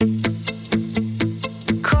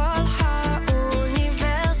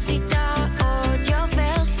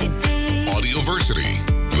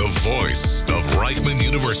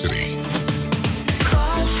AudioVersity.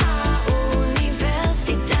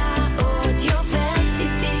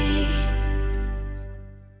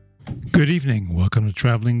 Good evening. Welcome to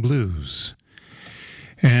Traveling Blues.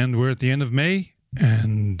 And we're at the end of May,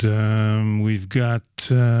 and we've got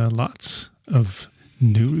lots of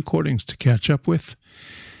new recordings to catch up with.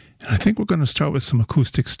 And I think we're going to start with some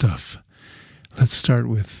acoustic stuff. Let's start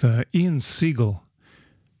with Ian Siegel,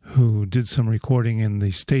 who did some recording in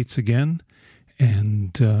the States again.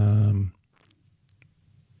 And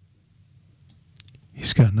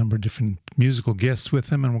he's got a number of different musical guests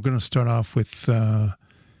with him. And we're going to start off with a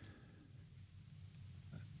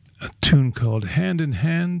tune called Hand in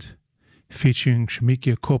Hand, featuring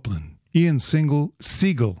Shemekia Copeland. Ian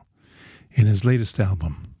Siegel in his latest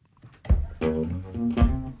album.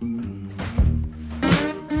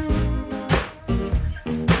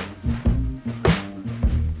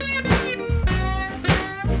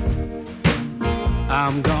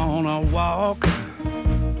 I'm gonna walk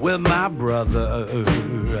with my brother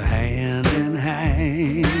hand in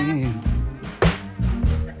hand.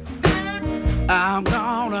 I'm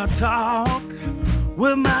gonna talk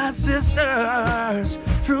with my sisters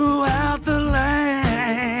throughout the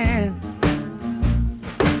land.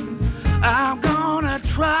 I'm gonna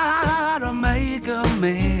try to make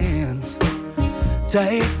amends,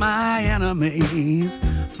 take my enemies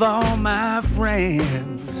for my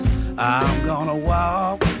friends. I'm gonna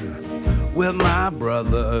walk with my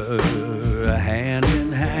brother hand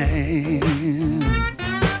in hand.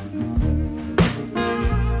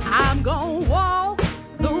 I'm gonna walk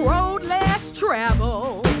the road less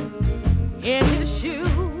traveled in his shoes.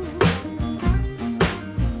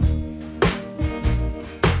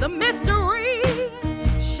 The mystery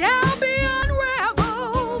shall be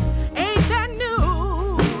unraveled. Ain't that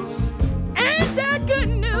news? Ain't that good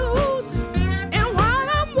news? And while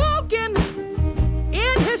I'm walking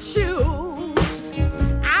in his shoes,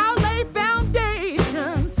 I'll lay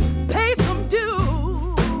foundations, pay some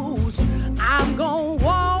dues. I'm gonna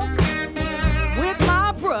walk with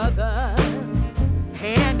my brother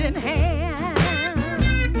hand in hand.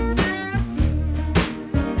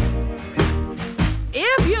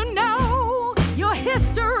 If you know your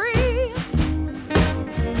history,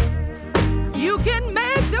 you can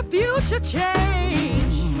make the future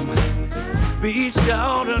change. Be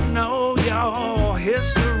sure to know your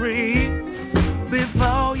history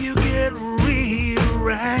before you get rearranged.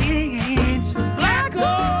 Black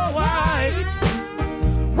or white,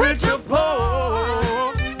 rich or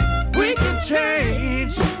poor, we can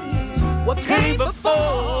change what came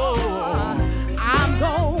before. I'm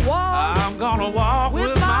gonna walk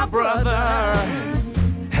with my brother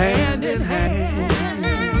hand in hand.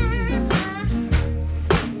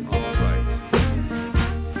 All right.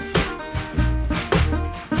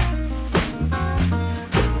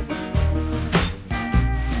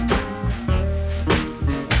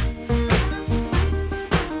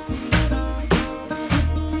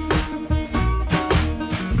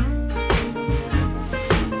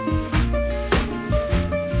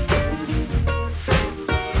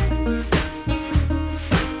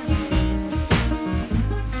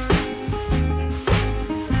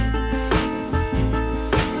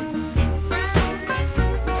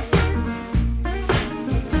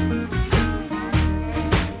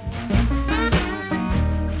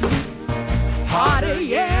 harder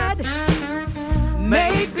yet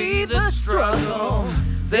may be the struggle,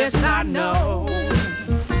 this I know.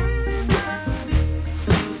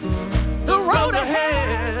 The road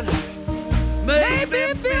ahead may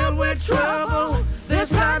be filled with trouble,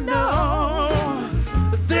 this I know,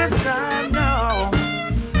 this I know.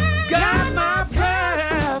 Guide my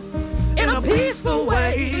path in a peaceful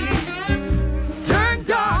way, turn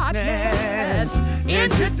darkness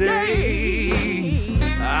into day.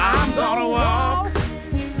 I'm gonna walk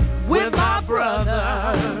with my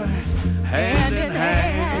brother hand in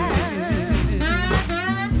hand.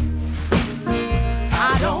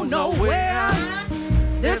 I don't know where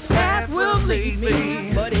this path will lead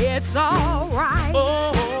me, but it's all right.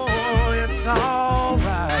 Oh, it's all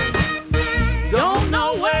right. Don't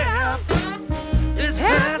know where this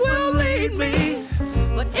path will lead me,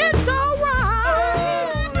 but it's all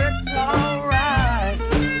right. Oh, it's all right.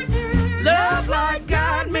 Love like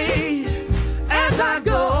guide me as I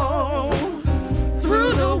go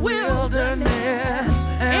through the wilderness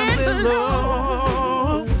and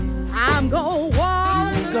below. I'm gonna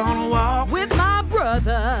walk, You're gonna walk with my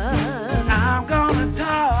brother. I'm gonna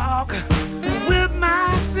talk with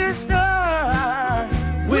my sister.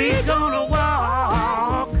 We're gonna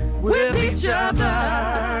walk with each other,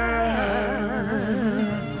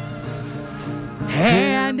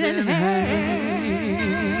 hand in hand.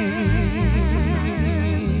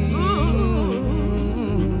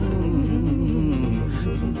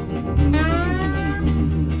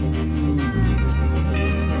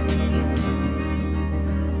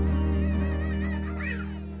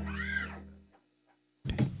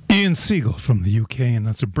 Siegel from the UK, and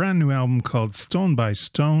that's a brand new album called Stone by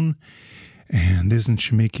Stone. And isn't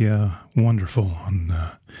Shamikia wonderful on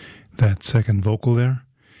that second vocal there?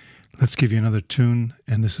 Let's give you another tune,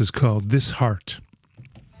 and this is called This Heart.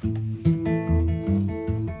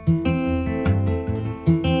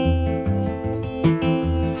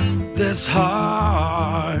 This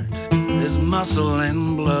heart is muscle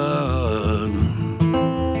and blood,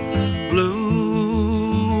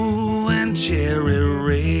 blue and cherry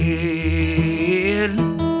red.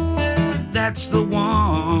 That's the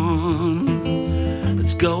one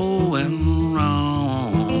that's going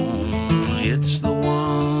wrong. It's the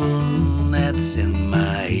one that's in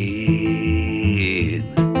my head.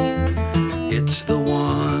 It's the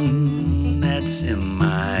one that's in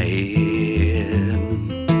my head.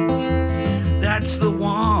 That's the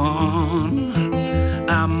one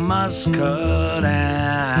I must cut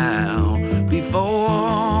out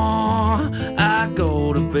before I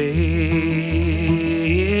go to bed.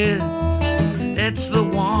 It's the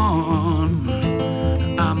one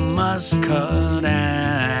I must cut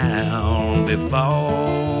out before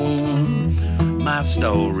my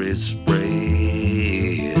story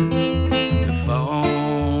spread. Before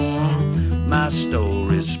my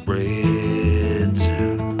story spreads.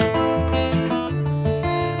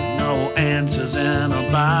 No answers in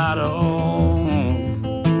a bottle.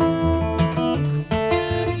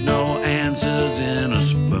 No answers in a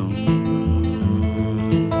spoon.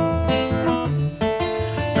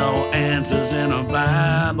 No answers in a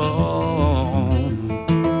Bible.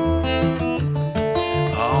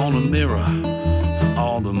 On a mirror,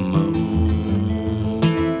 on the moon.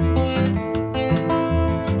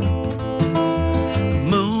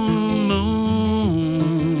 Moon,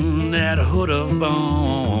 moon, that hood of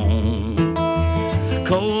bone,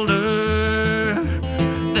 colder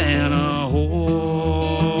than a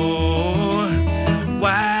whore,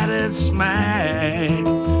 white as smack,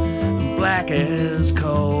 black as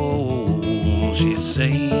coal. She's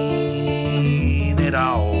seen it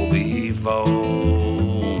all before.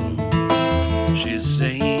 She's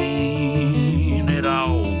seen it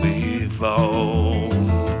all before.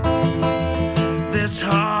 This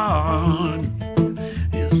heart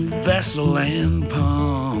is vessel and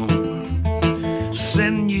pump,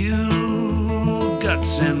 sinew,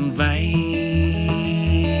 guts and veins.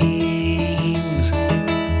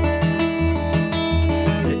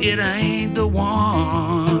 It ain't the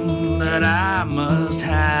one that I must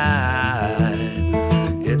hide.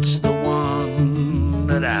 It's the one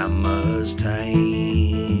that I must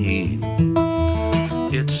tame.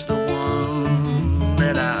 It's the one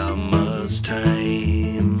that I must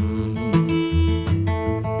tame.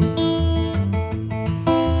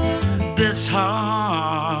 This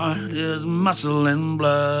heart is muscle and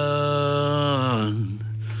blood,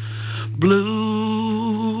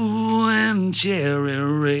 blue and cherry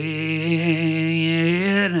red.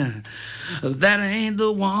 That ain't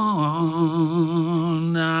the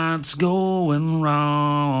one that's going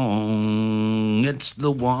wrong. It's the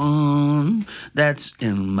one that's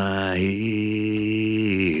in my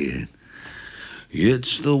head.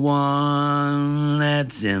 It's the one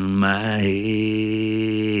that's in my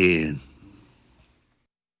head.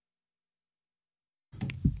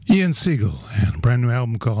 Ian Siegel, and a brand new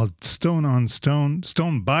album called Stone on Stone,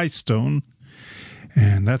 Stone by Stone,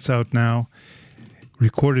 and that's out now.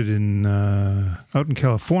 Recorded in out in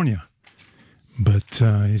California, but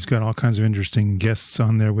he's got all kinds of interesting guests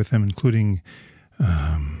on there with him, including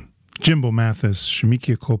Jimbo Mathis,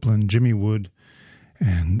 Shamikia Copeland, Jimmy Wood,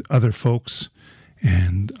 and other folks.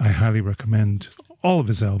 And I highly recommend all of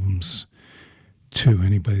his albums to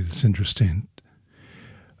anybody that's interested.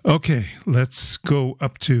 Okay, let's go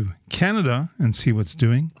up to Canada and see what's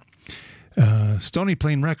doing. Stony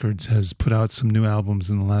Plain Records has put out some new albums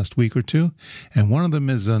in the last week or two, and one of them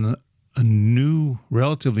is a new,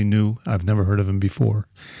 relatively new, I've never heard of him before,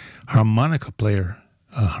 harmonica player,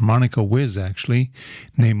 a harmonica whiz actually,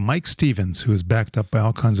 named Mike Stevens, who is backed up by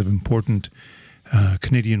all kinds of important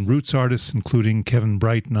Canadian roots artists, including Kevin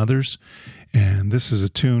Bright and others. And this is a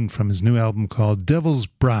tune from his new album called Devil's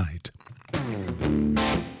Bride.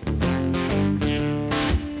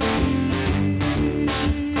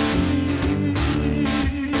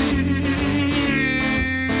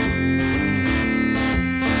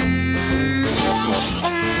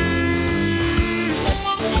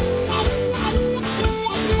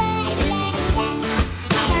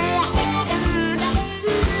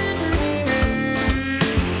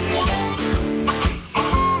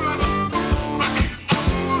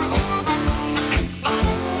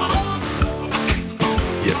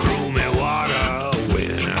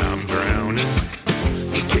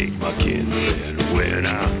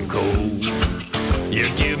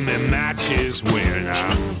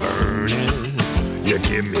 I'm burning, you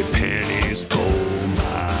give me pennies for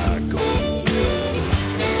my gold.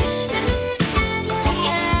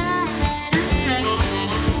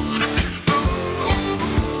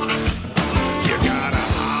 You got a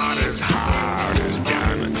heart as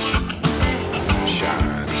diamond,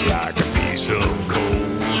 shines like a piece of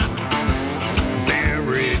gold,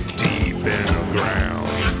 buried deep in the ground,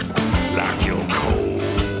 like your cold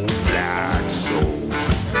black soul.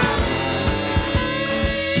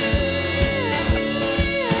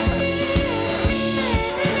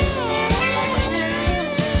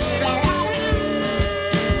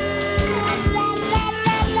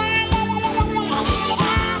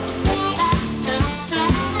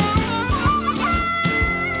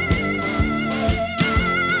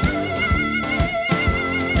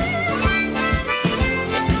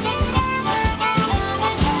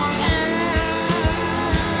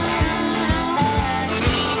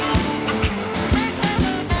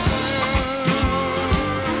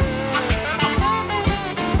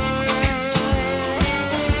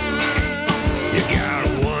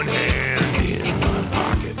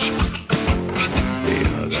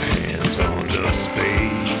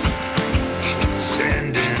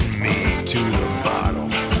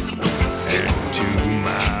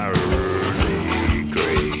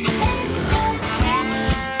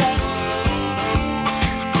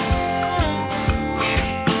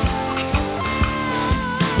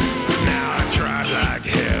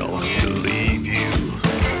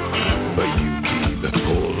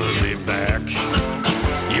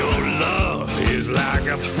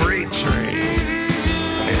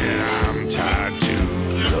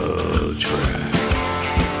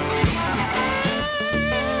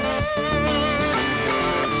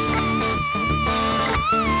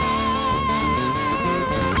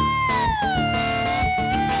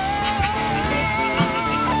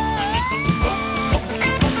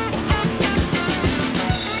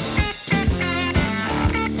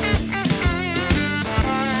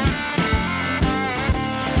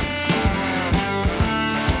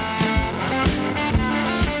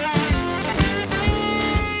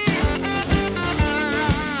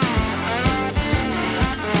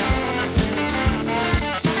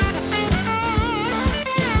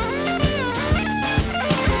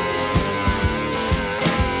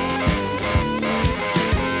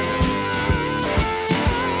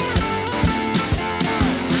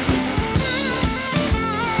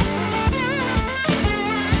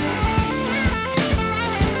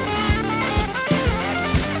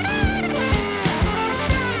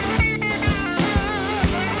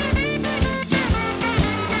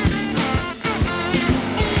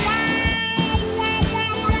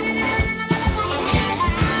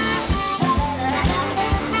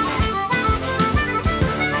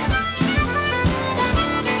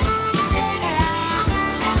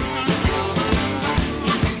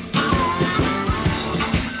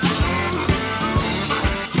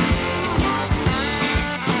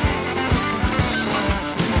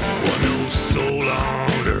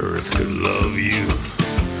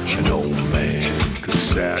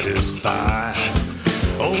 Satisfy.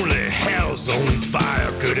 Only hell's on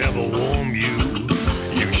fire could ever warm you.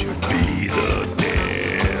 You should be the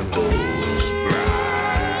devil's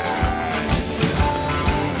bride.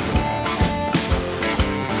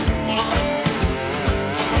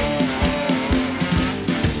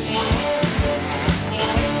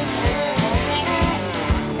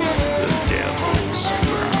 The devil's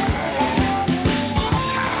bride.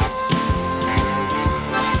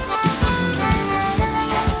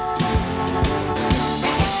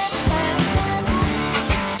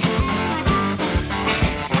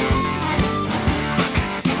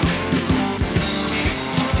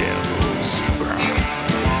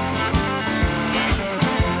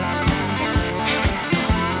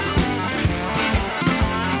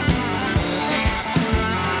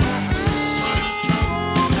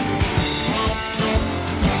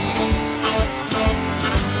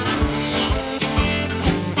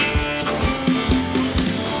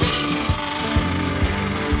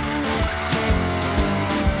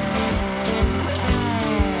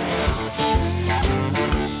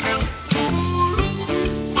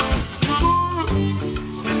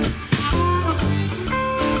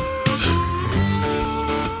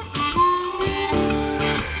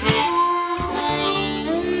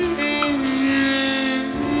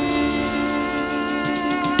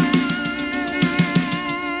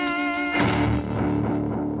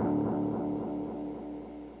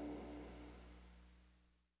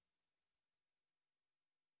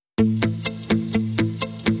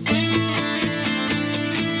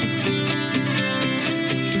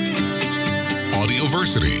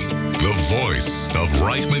 AudioVersity, the voice voice of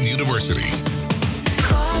Reichman University.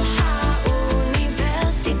 כל האוניברסיטה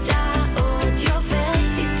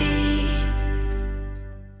AudioVersity.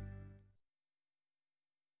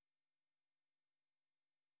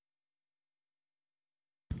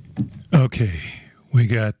 Okay, we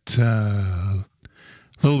got a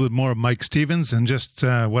little bit more of Mike Stevens, and just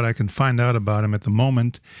what I can find out about him at the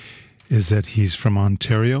moment is that he's from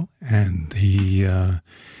Ontario, and he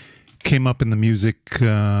came up in the music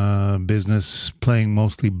business playing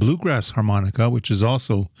mostly bluegrass harmonica, which is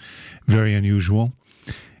also very unusual.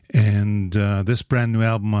 And this brand new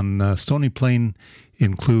album on Stony Plain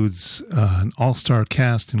includes an all-star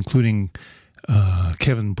cast, including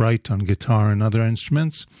Kevin Bright on guitar and other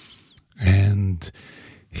instruments. And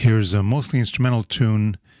here's a mostly instrumental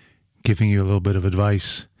tune giving you a little bit of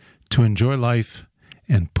advice to enjoy life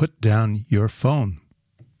and put down your phone.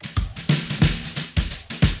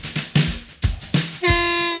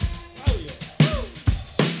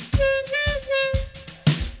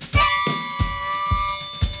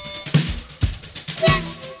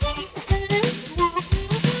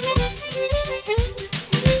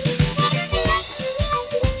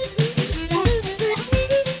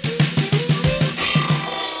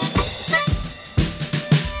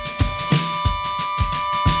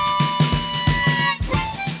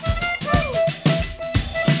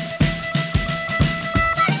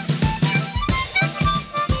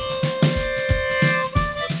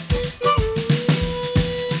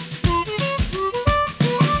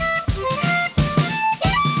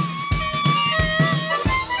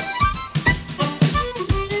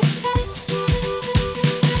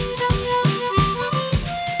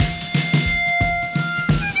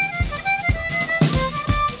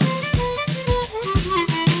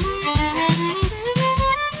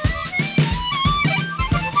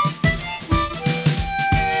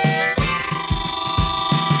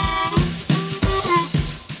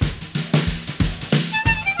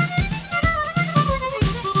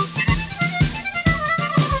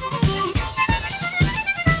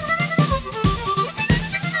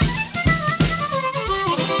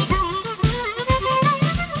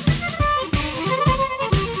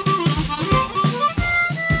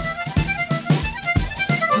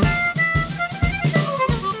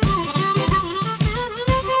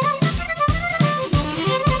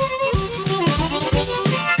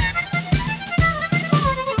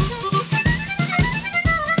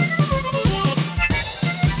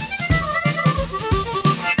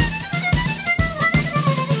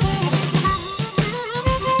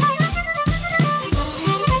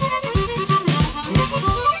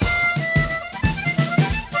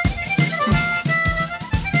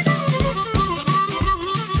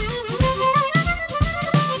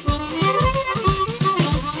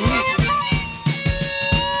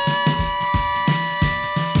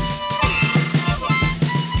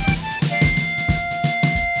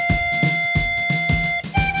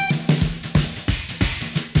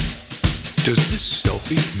 Does this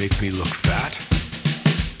selfie make me look fat?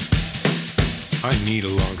 I need a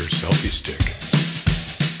longer selfie stick.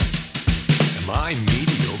 Am I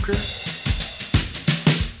mediocre?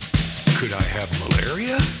 Could I have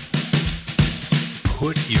malaria?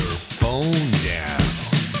 Put your phone down.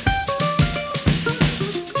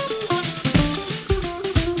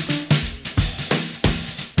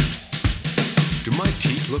 Do my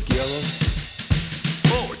teeth look yellow?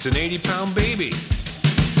 Oh, it's an 80-pound baby.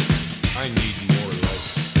 I need more light.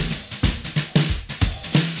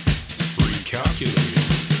 Recalculating.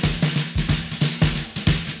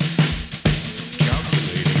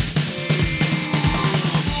 Calculating.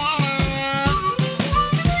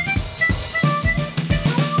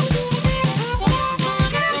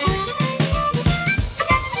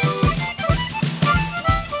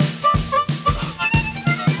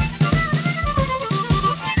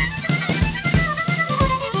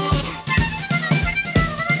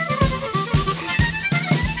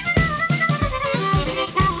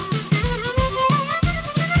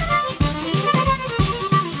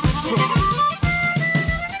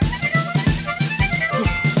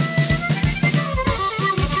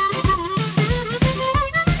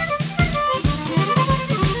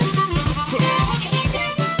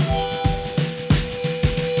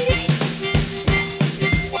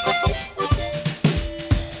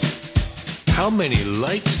 How many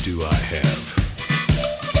likes do I have?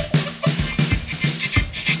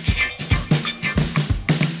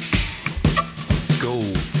 Go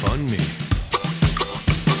fund me.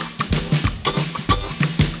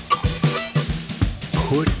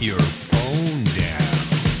 Put your phone down.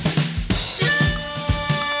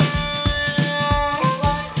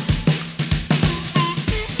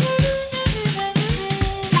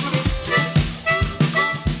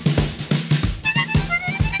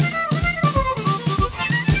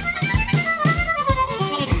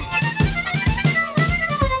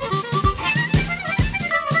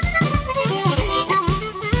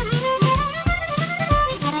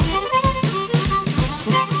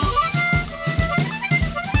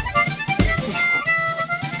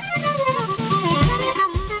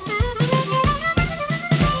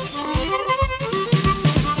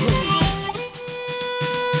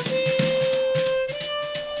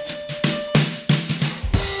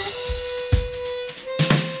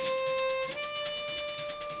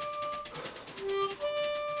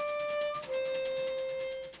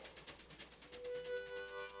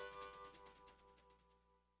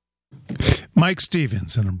 Mike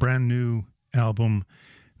Stevens and a brand new album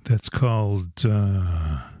that's called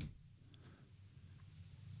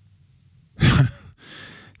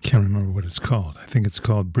can't remember what it's called. I think it's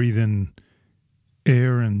called Breathe In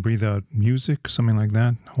Air and Breathe Out Music, something like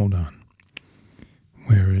that. Hold on.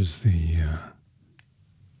 Where is the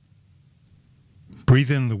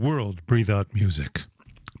Breathe In the World, Breathe Out Music.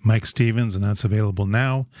 Mike Stevens, and that's available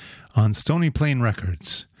now on Stony Plain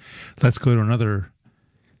Records. Let's go to another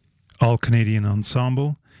all-Canadian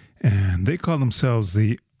ensemble, and they call themselves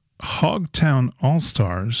the Hogtown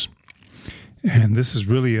All-Stars, and this is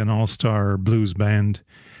really an all-star blues band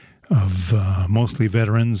of mostly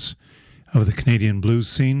veterans of the Canadian blues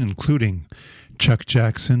scene, including Chuck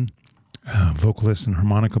Jackson, vocalist and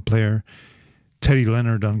harmonica player, Teddy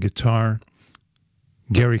Leonard on guitar,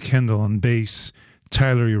 Gary Kendall on bass,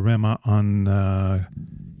 Tyler Urema on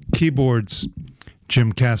keyboards,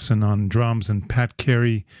 Jim Casson on drums, and Pat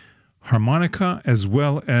Carey harmonica, as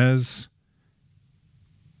well as,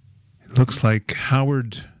 it looks like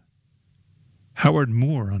Howard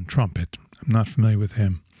Moore on trumpet. I'm not familiar with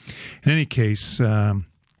him. In any case,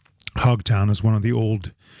 Hogtown is one of the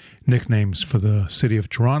old nicknames for the city of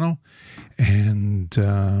Toronto, and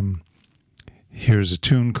here's a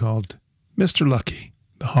tune called Mr. Lucky,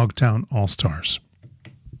 the Hogtown All-Stars.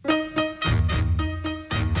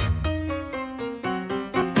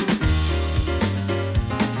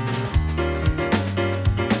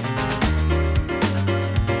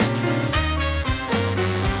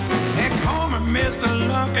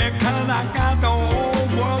 I got the whole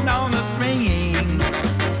world on the string.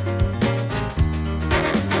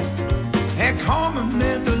 They call me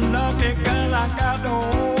Mr. Lucky 'cause I got the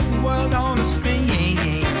whole world on the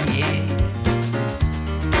string.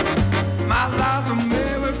 My life's a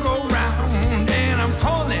merry-go-round and I'm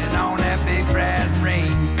pulling on that big brass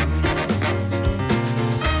ring.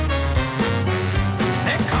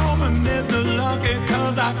 They call me Mr. Lucky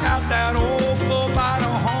 'cause I got that old bull by the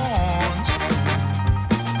horns.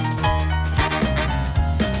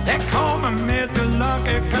 They call me Mr.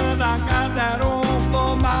 Lucky 'cause I got that old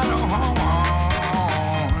bull by the horns.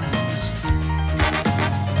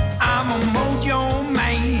 I'm a mojo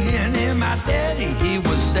man and my daddy, he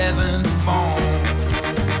was 7 born.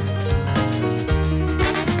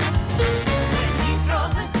 When he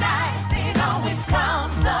throws the dice, it always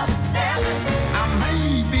comes up 7. I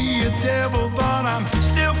may be a devil, but I'm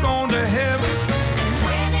still going to heaven. And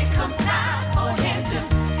when it comes time for him to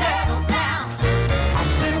settle down,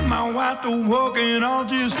 My wife to work and I'll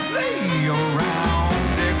just lay around.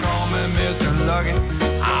 They call me Mr. Lucky.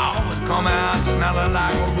 I always come out smelling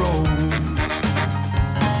like a rose.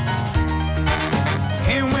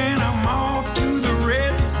 And when I'm off to the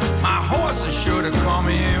races, my horse is sure to come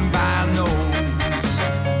in by nose.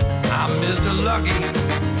 I'm Mr. Lucky.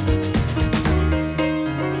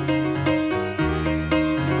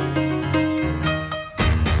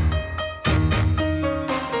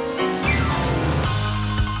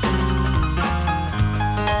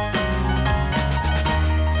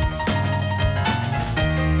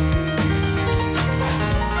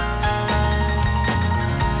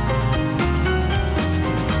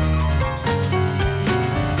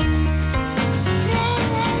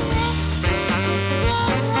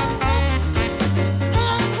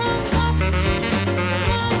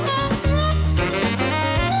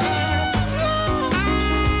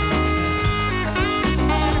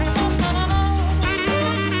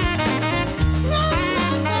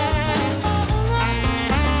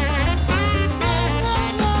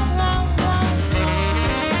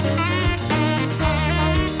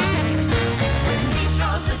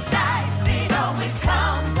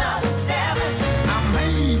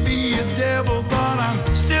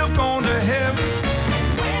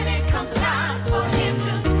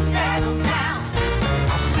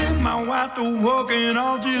 Working,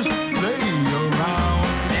 I'll just lay around.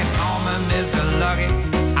 They call me Mr. Lucky.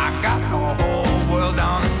 I got the whole world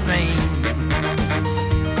on a string.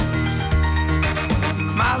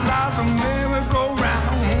 My life's a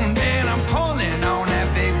merry-go-round, and I'm pulling on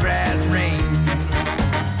that big brass ring.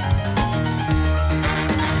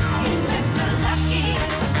 he's Mr. Lucky.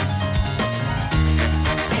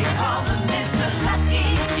 They call him Mr. Lucky.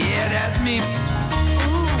 Yeah, that's me.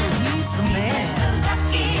 Ooh, he's the man. Mr.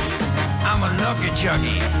 Lucky. I'm a lucky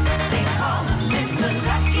Chucky. They call him Mr.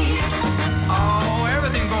 Lucky. Oh,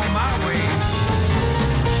 everything go my way.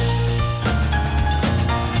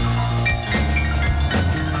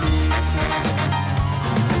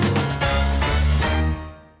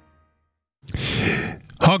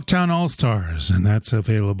 Hogtown All-Stars, and that's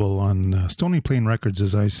available on Stony Plain Records,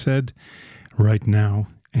 as I said, right now.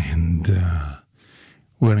 And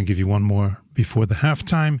We're going to give you one more before the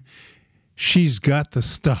halftime. She's Got the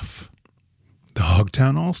Stuff. The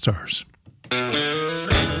Hogtown All-Stars.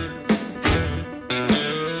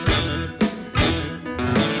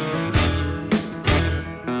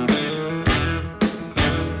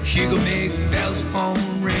 She could make Bell's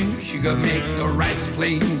phone ring. She could make the rights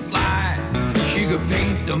plane fly. She could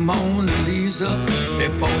paint the Mona Lisa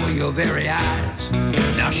before your very eyes.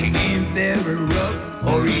 Now she ain't very rough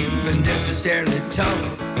or even necessarily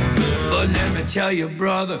tough. But let me tell you,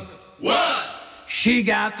 brother, what? She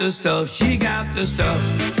got the stuff, she got the stuff.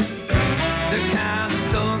 The kind of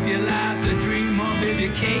stuff you like to dream of if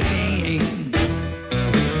you can.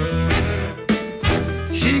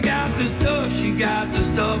 She got the stuff, she got the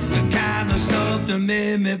stuff. The kind of stuff that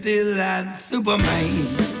made me feel like Superman.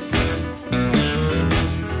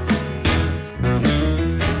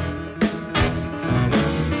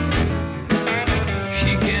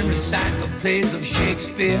 Plays of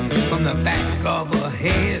Shakespeare from the back of her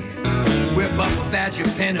head. Whip up a batch of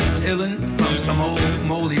penicillin from some old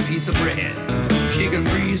moldy piece of bread. She can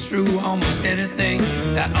breeze through almost anything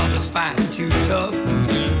that others find too tough.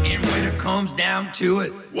 And when it comes down to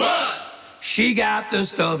it, what? She got the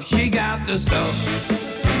stuff, she got the stuff.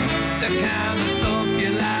 The kind of stuff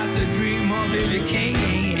you like to dream of if you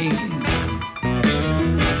can.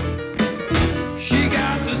 She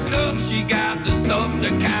got the stuff, she got the stuff. The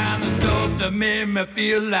kind of stuff that made me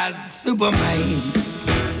feel like Superman.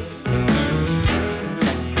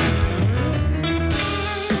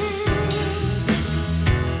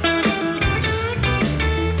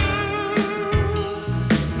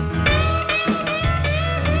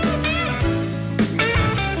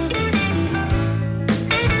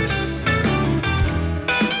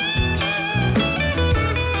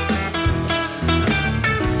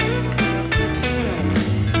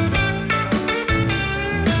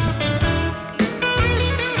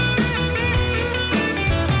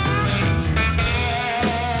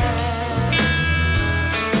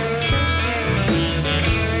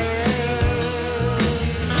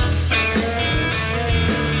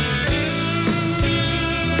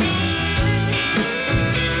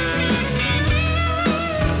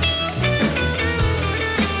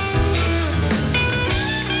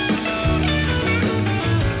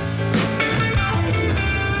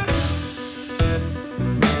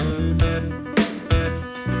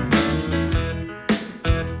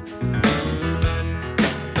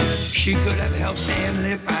 She could have helped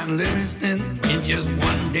Stanley find Livingston in just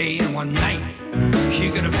one day and one night. She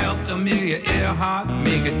could have helped Amelia Earhart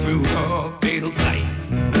make it through her fatal flight.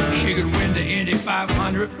 She could win the Indy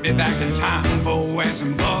 500, be back in time for Wax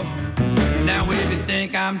and Buff. Now if you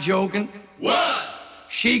think I'm joking, what?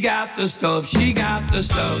 She got the stuff, she got the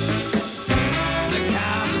stuff. The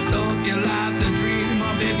kind of stuff you like to dream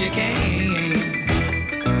of if you can.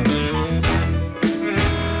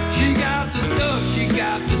 She got the stuff, she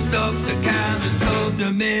got the stuff. The kind of stuff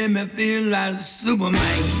that made me feel like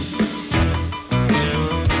Superman.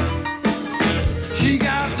 She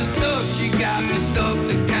got the stuff, she got the stuff.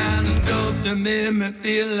 The kind of stuff that made me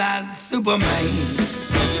feel like Superman.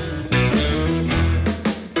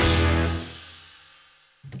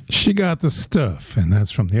 She Got the Stuff, and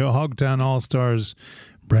that's from the Hogtown All-Stars,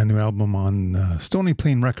 brand new album on Stony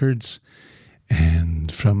Plain Records.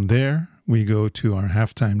 And from there, we go to our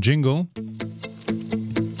halftime jingle.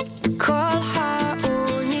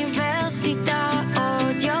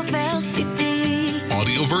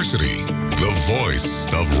 AudioVersity, the voice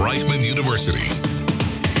of Reichman University.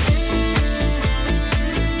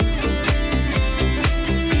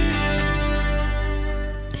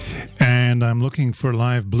 And I'm looking for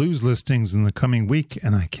live blues listings in the coming week,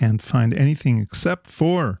 and I can't find anything except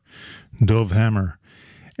for Dov Hammer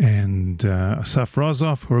and Asaf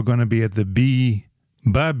Rozov, who are going to be at the BE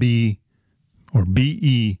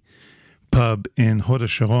pub in Hod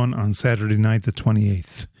HaSharon on Saturday night, the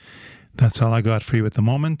 28th. That's all I got for you at the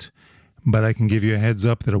moment, but I can give you a heads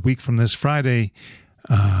up that a week from this Friday,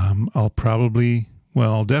 I'll probably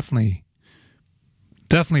might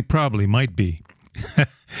be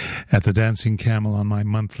at the Dancing Camel on my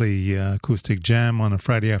monthly acoustic jam on a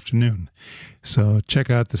Friday afternoon. So check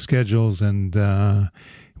out the schedules, and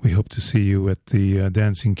we hope to see you at the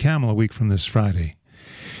Dancing Camel a week from this Friday.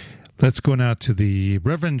 Let's go now to the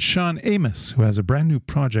Reverend Sean Amos, who has a brand new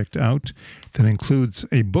project out that includes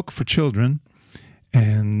a book for children,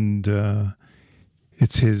 and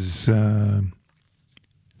it's his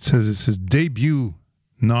debut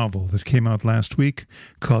novel that came out last week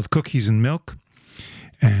called Cookies and Milk.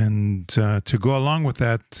 And to go along with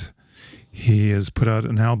that, he has put out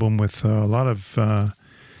an album with a lot of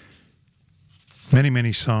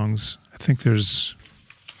many songs. I think there's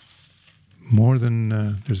more than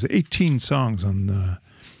there's 18 songs on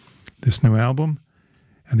this new album,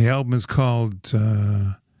 and the album is called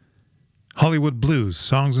Hollywood Blues: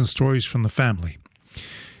 Songs and Stories from the Family.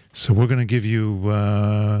 So we're going to give you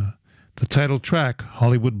the title track,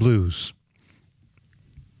 Hollywood Blues.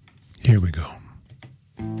 Here we go.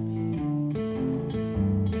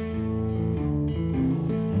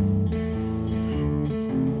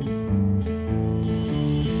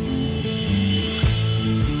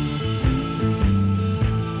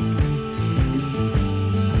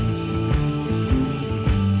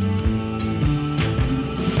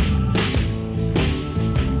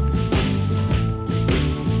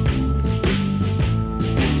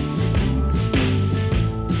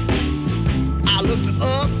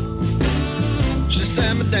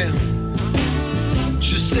 Down.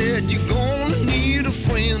 She said, you're gonna need a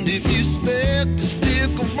friend if you expect to stick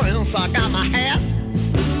around. So I got my hat,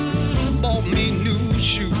 bought me new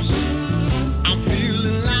shoes. I'm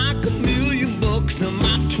feeling like $1,000,000 in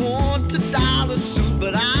my $20 suit,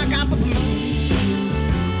 but I got the blues.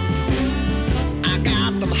 I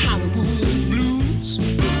got them Hollywood blues.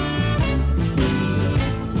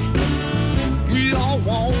 We all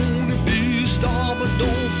wanna be a star, but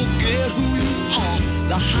don't forget who you are.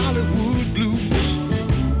 The Hollywood blues.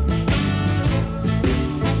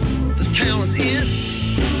 This town is in,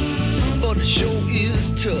 but it sure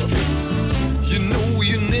is tough. You know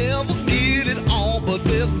you never get it all, but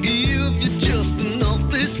they'll give you just enough.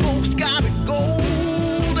 These folks got it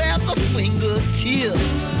gold at the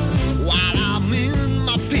fingertips, while I'm in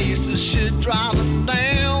my piece of shit driving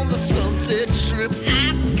down the Sunset Strip.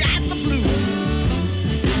 I got the blues.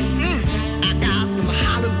 I got them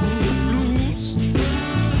Hollywood blues.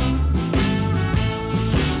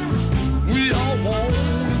 We all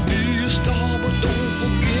wanna be a star, but don't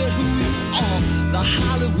forget who you are. The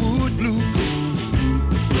Hollywood blues.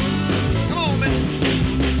 Come on, man.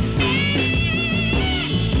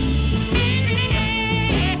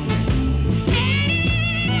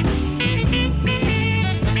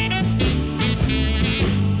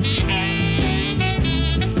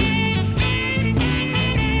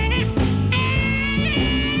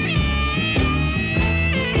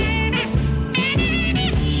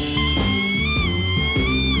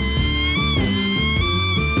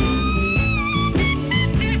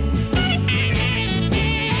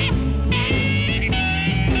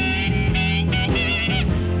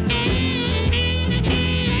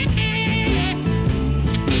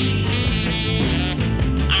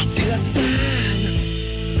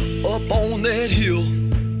 On that hill,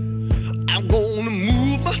 I'm gonna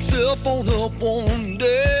move myself on up on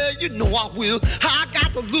there. You know I will. I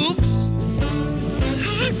got the looks,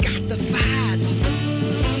 I got the fights.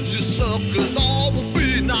 You suckers all will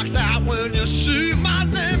be knocked out when you see my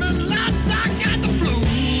name in lights. I got the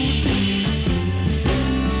blues.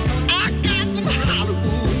 I got them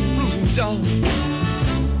Hollywood blues, y'all.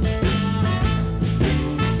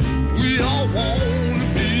 We all wanna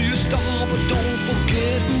be a star, but don't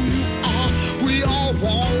forget who you are. We all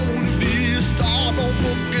wanna be a star, don't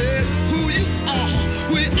forget who you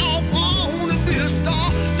are. We all wanna be a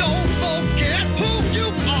star, don't forget who you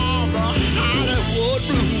are. The Hollywood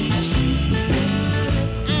blues.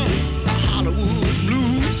 The Hollywood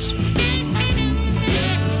blues.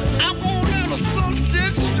 I'm going down the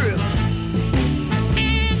Sunset Strip.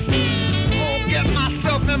 Gonna get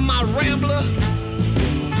myself in my Rambler.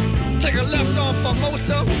 Take a left off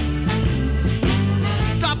Formosa.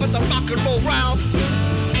 Stop at the Rock and Roll Ralph's.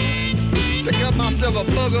 Pick up myself a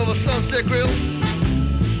burger over Sunset Grill.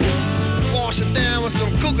 Wash it down with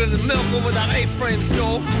some cookies and milk over that A-frame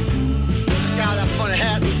store. I got that funny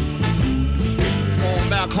hat. Going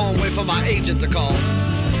back home, wait for my agent to call.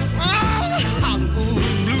 Oh, the Hollywood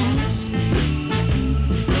blues.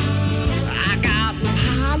 I got the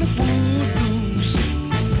Hollywood blues.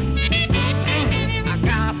 I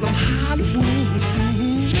got the Hollywood blues.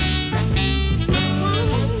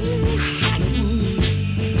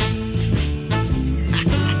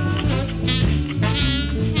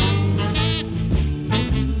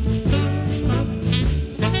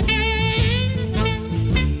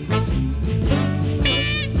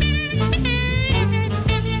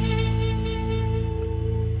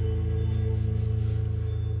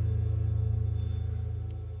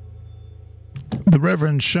 The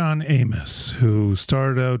Reverend Sean Amos, who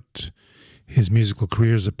started out his musical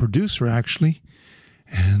career as a producer, actually,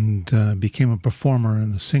 and became a performer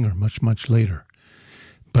and a singer much, much later.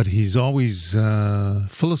 But he's always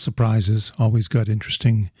full of surprises, always got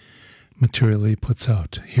interesting material he puts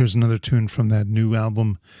out. Here's another tune from that new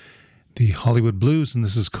album, The Hollywood Blues, and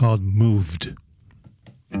this is called Moved.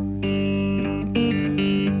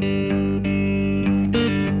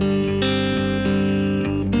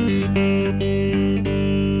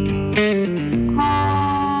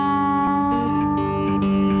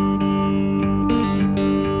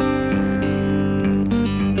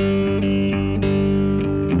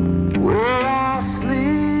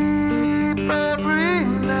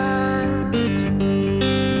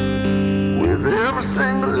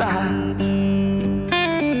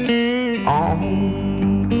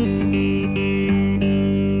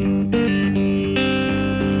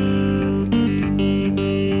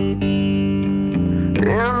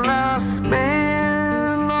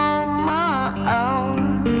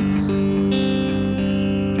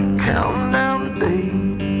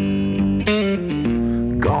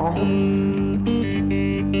 How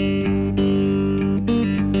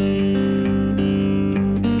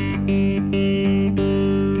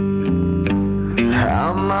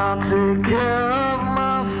am I take care of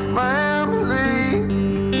my family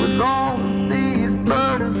with all of these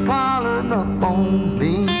burdens piling up on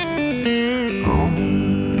me?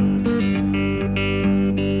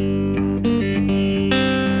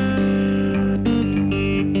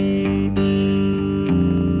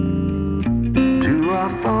 Do I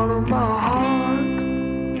follow my heart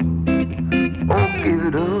or give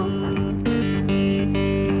it up?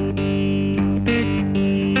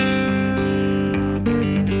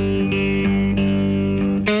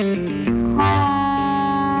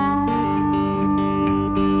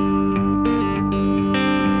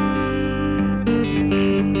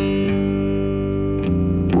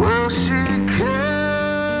 Well, she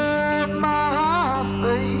kept my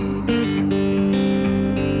faith.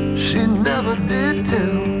 She never did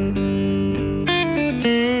tell.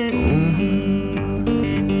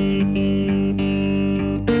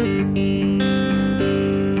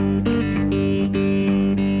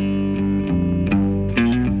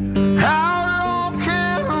 How long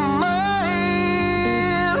can a man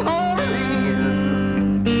hold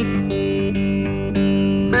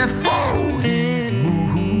in before he's moved?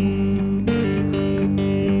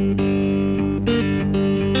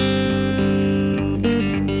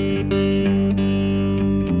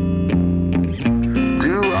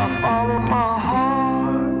 Do I follow my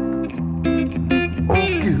heart or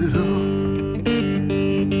give it up?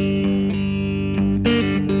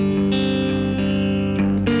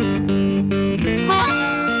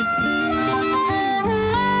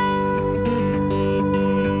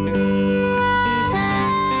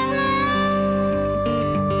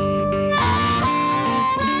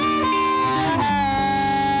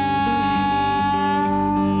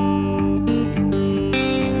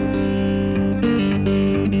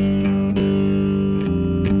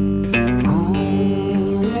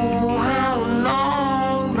 Oh, how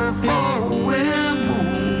long before we're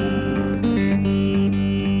moved?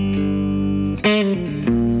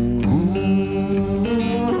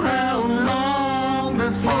 Oh, how long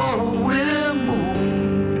before we're moved?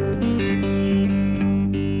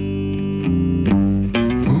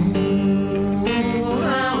 Oh,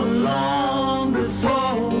 how long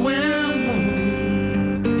before we're moved?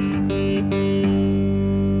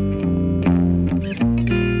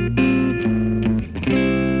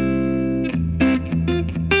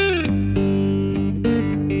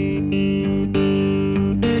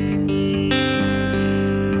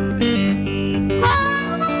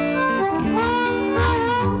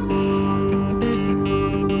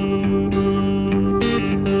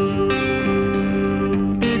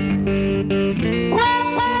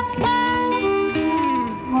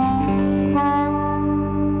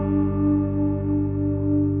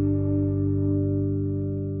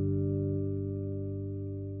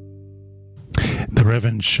 The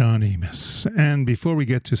Reverend Sean Amos. And before we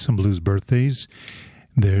get to some blues birthdays,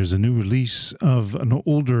 there's a new release of an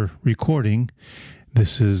older recording.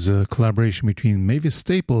 This is a collaboration between Mavis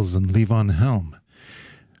Staples and Levon Helm.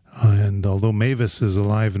 And although Mavis is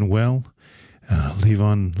alive and well,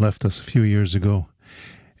 Levon left us a few years ago.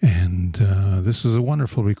 And this is a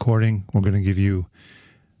wonderful recording. We're going to give you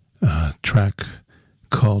a track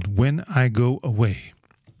called When I Go Away.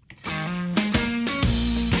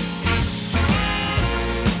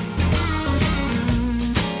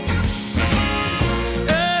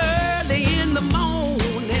 Early in the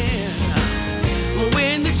morning,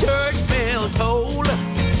 when the church bell tolled,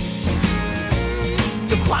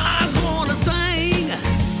 the choirs wanna sing,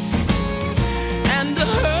 and the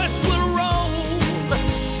hearse will roll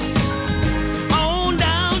on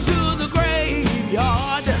down to the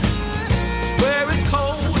graveyard, where it's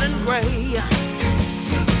cold and gray.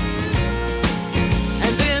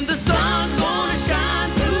 And then the sun's gonna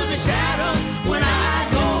shine through the shadows when I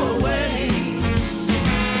go away.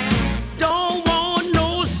 Don't want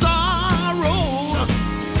no sorrow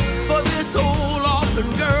for this old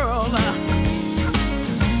orphan girl.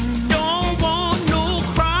 Don't want no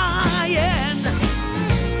crying,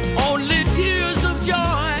 only tears of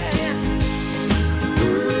joy.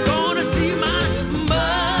 Gonna see my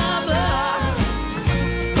mother,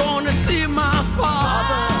 gonna see my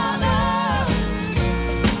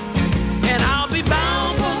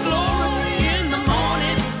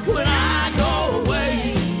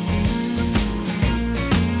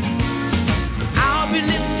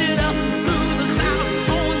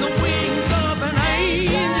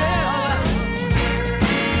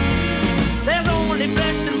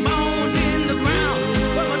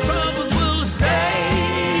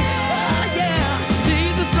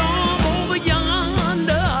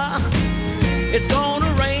it's gonna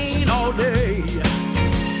rain all day.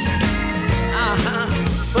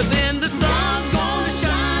 But then the sun's gonna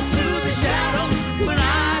shine through the shadows when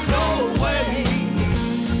I go away.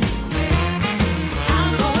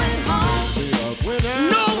 I'm going home.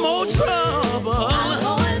 No more trouble. I'm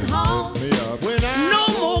going home. No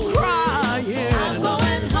more crying. I'm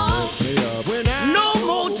going home. No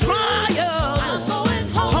more trial. I'm going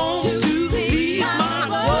home to leave my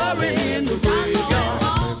worries in the graveyard.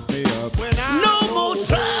 No more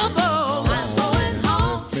trouble. I'm going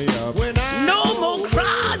home. No more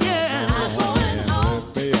crying. I'm going home.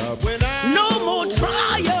 No more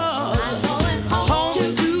trial. I'm going home to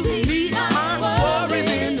leave my worries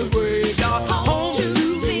in the graveyard. Home to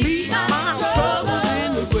leave my troubles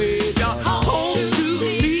in the graveyard. Home to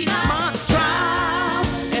leave my trials.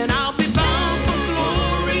 And I'll be bound for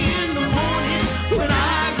glory in the morning when I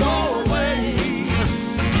go away.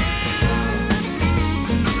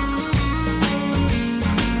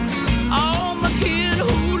 All my kids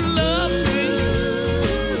who love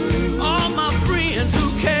me, all my friends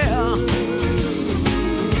who care,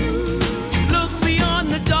 look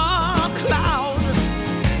beyond the dark clouds.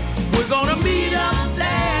 We're gonna meet up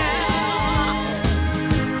there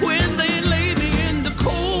when they lay me in the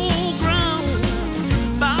cold ground.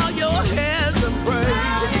 Bow your heads and pray.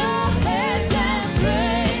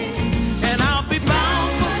 And I'll be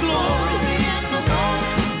bound for glory in the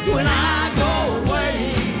morning when I go away.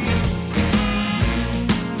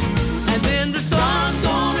 And then the sun's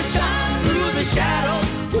gonna shine through the shadows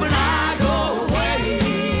when I go away.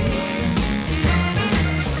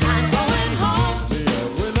 I'm going home.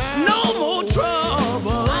 No more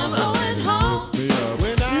trouble. I'm going home.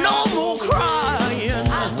 No more crying.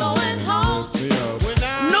 I'm going home.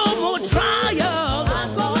 No more trials.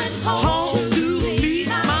 I'm going home to leave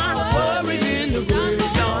my worries in the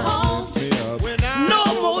graveyard. No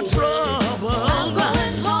more trouble. I'm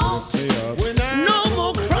going home. No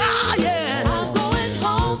more crying. I'm going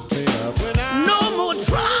home. No more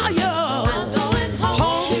trials. I'm going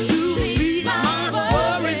home to leave my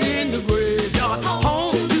worries in the graveyard.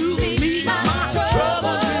 Home to leave my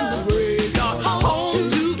troubles in the graveyard. Home to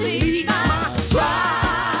leave my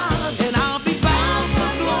trials. And I'll be bound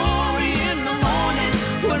for glory in the morning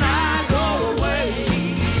when I go away.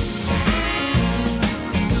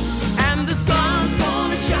 And the sun's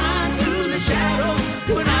gonna shine through the shadows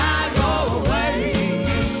when I go away.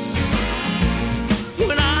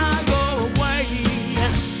 When I go away.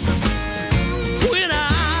 When I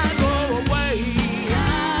go away.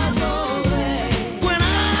 When I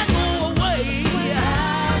go away.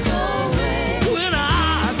 When I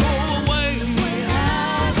go away.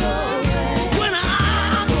 When I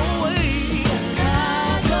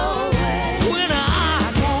go away. When I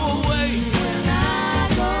go away.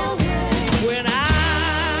 When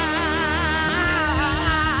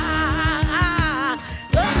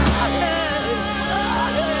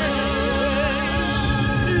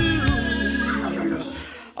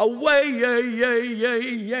away, yeah, yeah, yeah,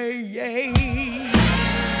 yeah, yeah.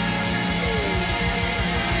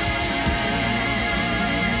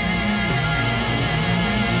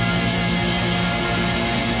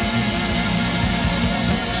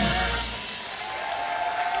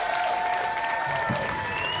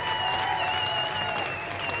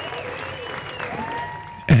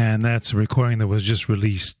 And that's a recording that was just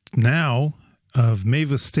released now of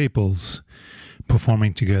Mavis Staples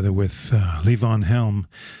performing together with Levon Helm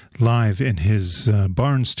live in his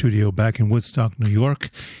barn studio back in Woodstock, New York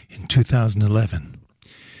in 2011.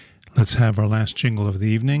 Let's have our last jingle of the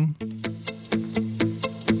evening.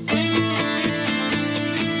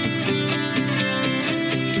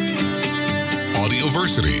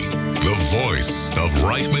 AudioVersity, the voice of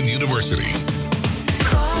Reichman University.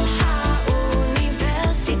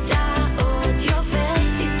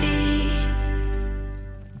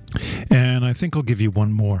 And I think I'll give you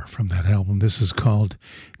one more from that album. This is called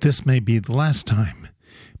This May Be the Last Time.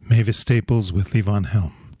 Mavis Staples with Levon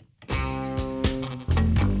Helm.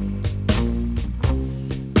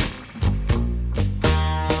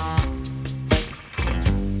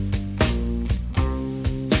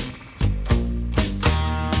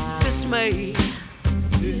 This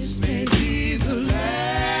may be the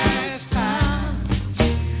last time.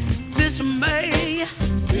 This may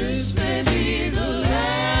be the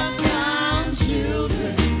last time,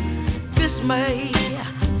 children. This may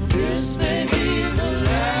be the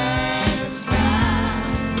last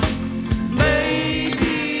time.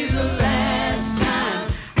 Maybe the last time.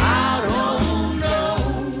 I don't know.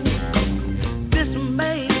 This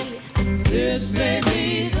may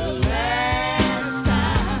be the last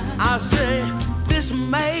time. I say this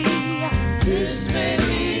may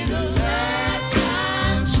be the last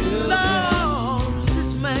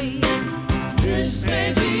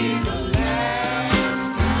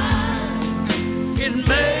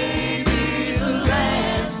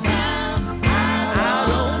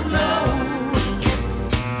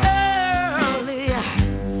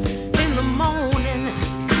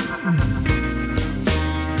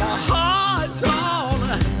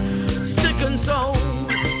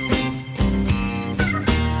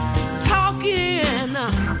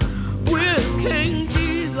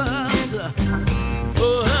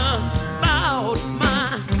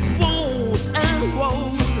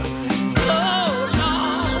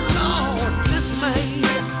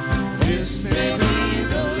may be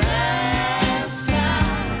the last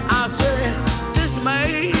time. I said, this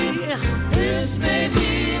may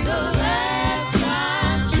be the last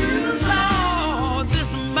time. True Lord,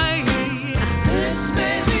 this may be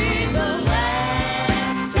the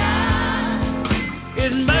last time.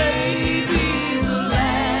 It may be the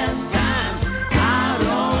last time. I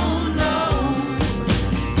don't know.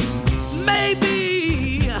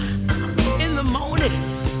 Maybe in the morning.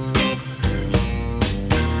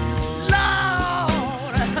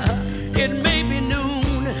 Lord, it may be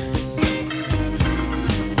noon.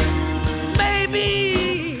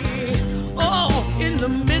 Maybe, oh, in the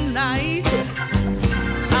midnight.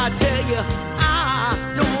 I tell you, I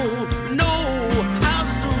don't know how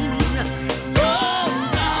soon. Oh,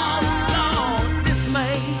 Lord, this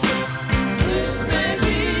may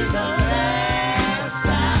be the last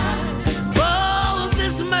time. Oh,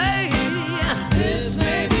 this may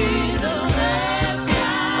be the last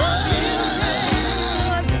time.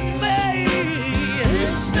 Oh, this may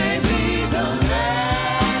be the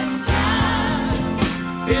last time.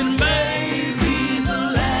 It may be the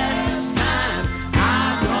last time. I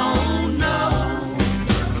don't know.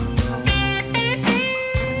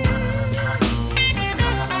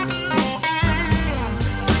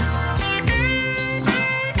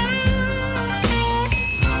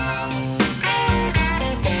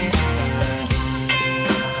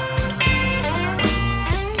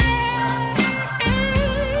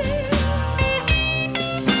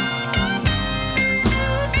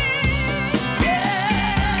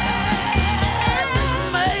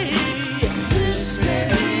 This may be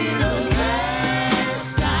the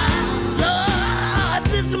last time. Lord,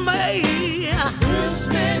 this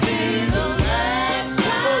may be the last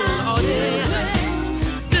time. Oh, yeah.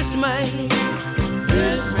 This may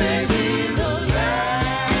be the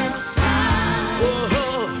last time.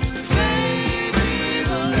 Oh, maybe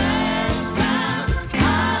the last time. I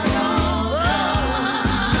don't know.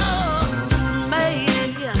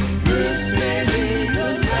 This may be the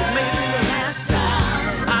last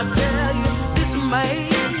time. I tell you, this may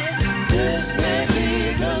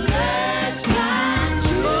be the last time.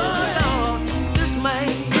 Oh, Lord, this may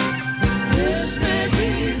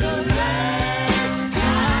be the last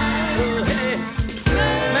time. Oh, hey,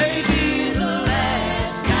 may be the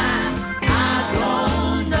last time. I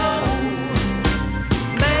don't know.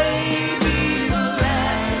 Maybe the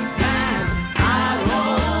last time. I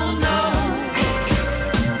don't know.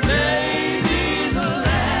 Maybe the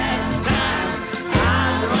last time. I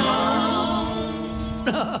don't.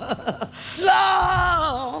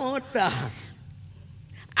 Lord,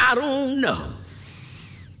 I don't know.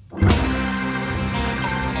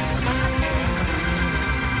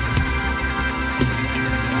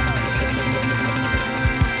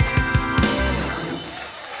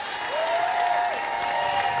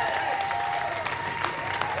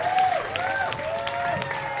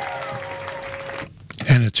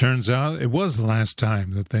 And it turns out it was the last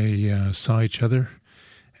time that they saw each other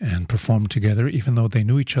and performed together, even though they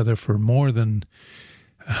knew each other for more than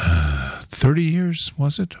 30 years,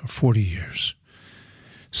 was it? Or 40 years?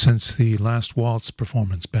 Since the last waltz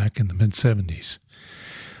performance back in the mid-70s.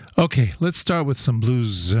 Okay, let's start with some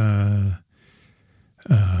blues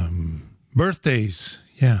birthdays.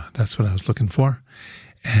 Yeah, that's what I was looking for.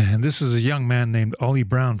 And this is a young man named Ollie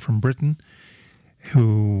Brown from Britain,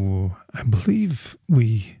 who I believe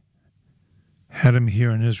we had him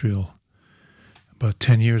here in Israel about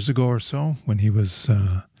 10 years ago or so, when he was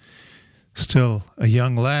still a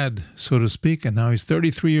young lad, so to speak, and now he's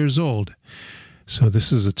 33 years old. So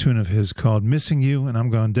this is a tune of his called Missing You, and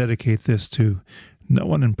I'm going to dedicate this to no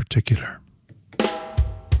one in particular.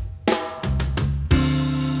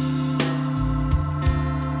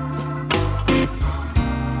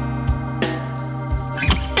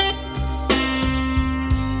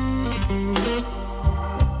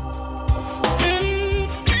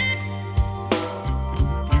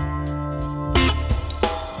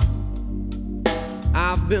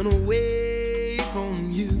 I've been away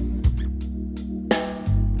from you,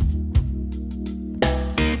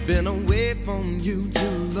 been away from you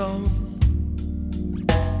too long.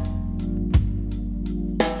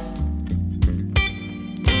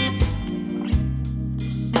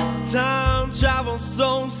 Time travels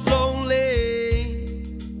so slowly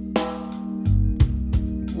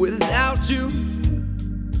without you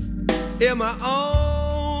in my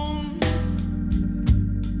arms.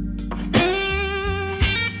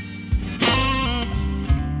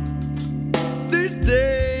 These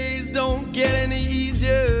days don't get any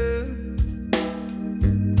easier,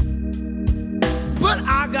 but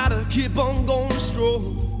I gotta keep on going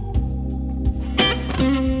strong.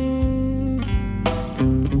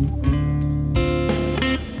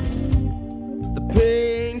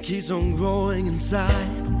 keeps on growing inside.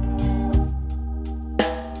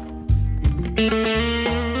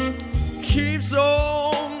 Keeps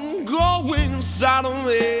on growing inside of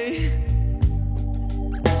me.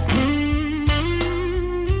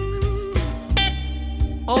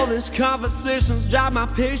 All these conversations drive my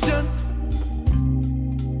patience.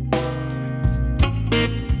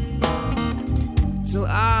 Till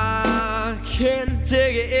I can't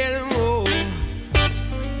take it anymore.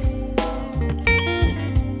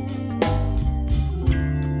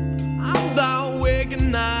 I'm down awake at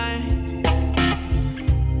night,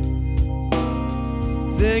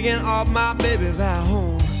 thinking of my baby back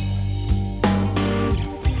home.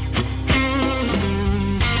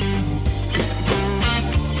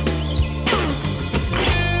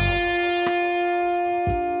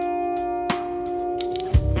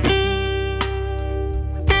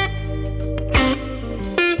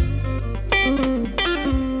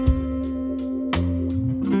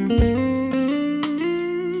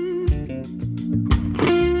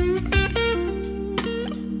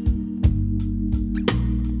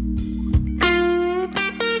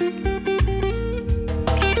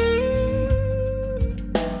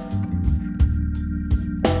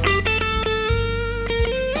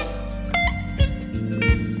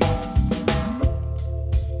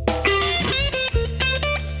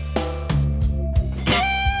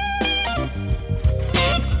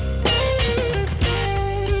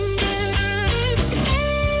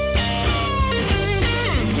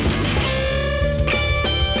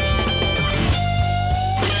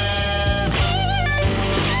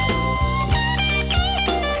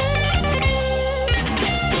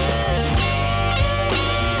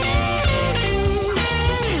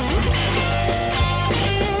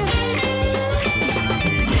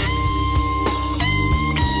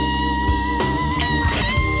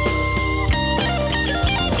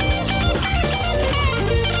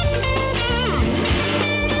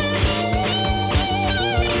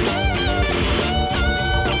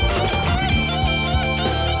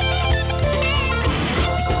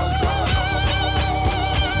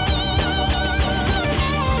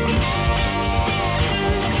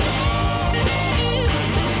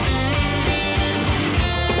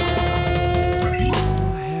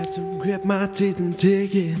 My teeth and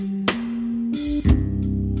take it.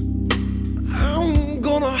 I'm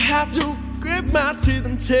gonna have to grit my teeth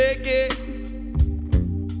and take it.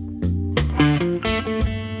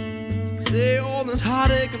 Say all this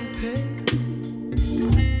heartache and pain,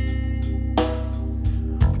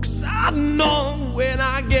 'cause I know when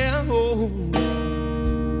I get home,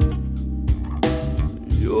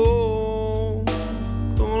 you're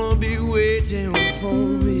gonna be waiting for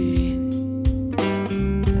me.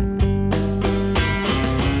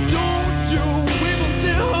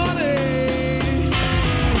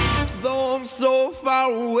 So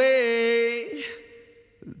far away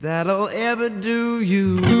that I'll ever do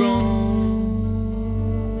you wrong.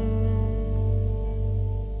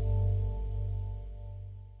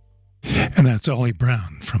 And that's Ollie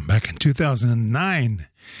Brown from back in 2009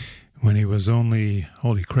 when he was only,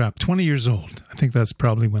 holy crap, 20 years old. I think that's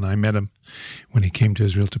probably when I met him, when he came to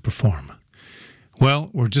Israel to perform.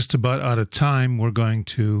 Well, we're just about out of time. We're going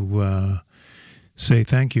to say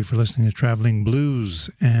thank you for listening to Traveling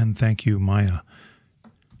Blues, and thank you, Noah,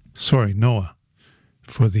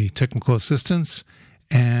 for the technical assistance.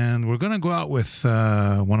 And we're going to go out with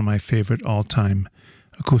one of my favorite all-time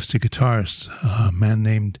acoustic guitarists, a man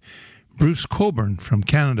named Bruce Cockburn from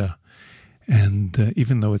Canada. And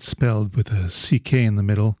even though it's spelled with a CK in the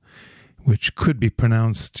middle, which could be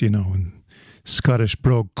pronounced, in Scottish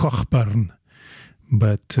brogue, Cockburn,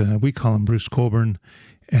 but we call him Bruce Cockburn.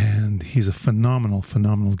 And he's a phenomenal,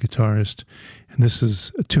 phenomenal guitarist. And this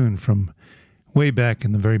is a tune from way back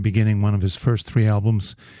in the very beginning, one of his first 3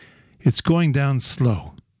 albums. It's Going Down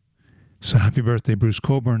Slow. So happy birthday, Bruce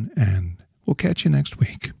Cockburn, and we'll catch you next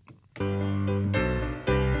week.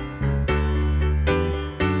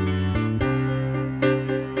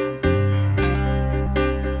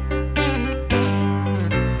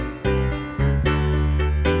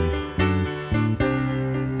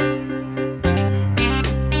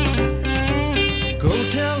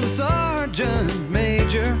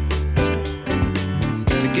 Major,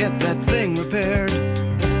 to get that thing repaired.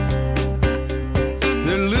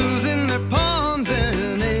 They're losing their pawns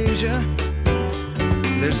in Asia.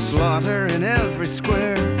 There's slaughter in every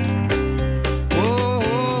square. Whoa,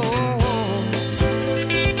 whoa, whoa.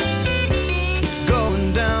 It's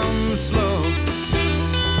going down slow.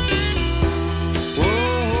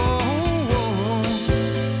 Whoa, whoa, whoa.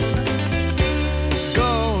 It's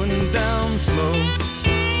going down slow.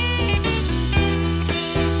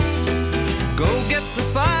 Go get the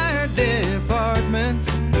fire.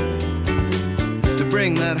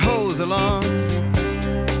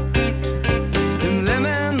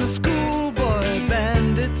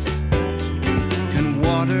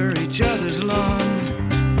 Babylon.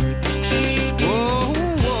 Whoa,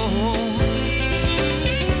 whoa,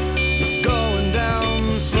 it's going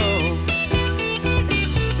down slow.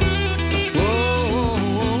 Whoa, whoa,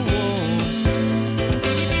 whoa,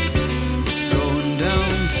 it's going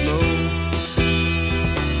down slow.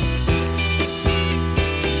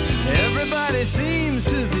 Everybody seems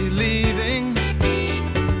to be leaving.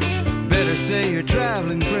 Better say your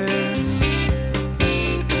traveling prayers.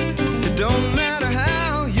 It don't matter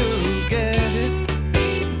how you get it.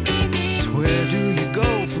 It's where do you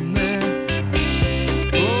go from there?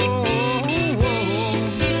 Oh, oh, oh,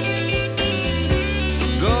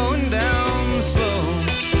 going down slow.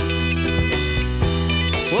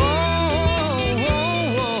 Oh,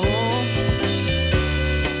 oh, oh,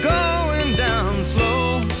 going down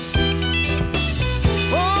slow.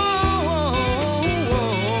 Oh, oh,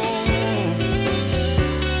 oh,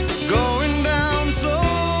 going down slow.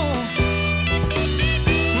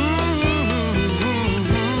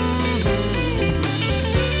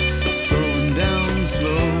 Going down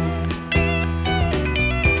slow.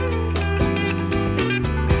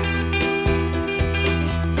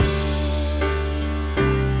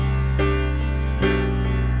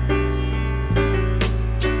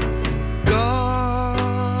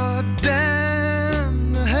 God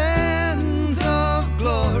damn the hands of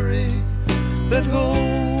glory that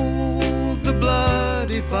hold the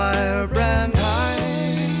bloody firebrand high.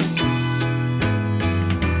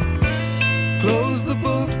 Close the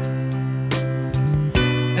book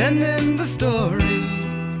and end the story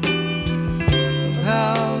of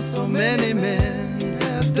how so many men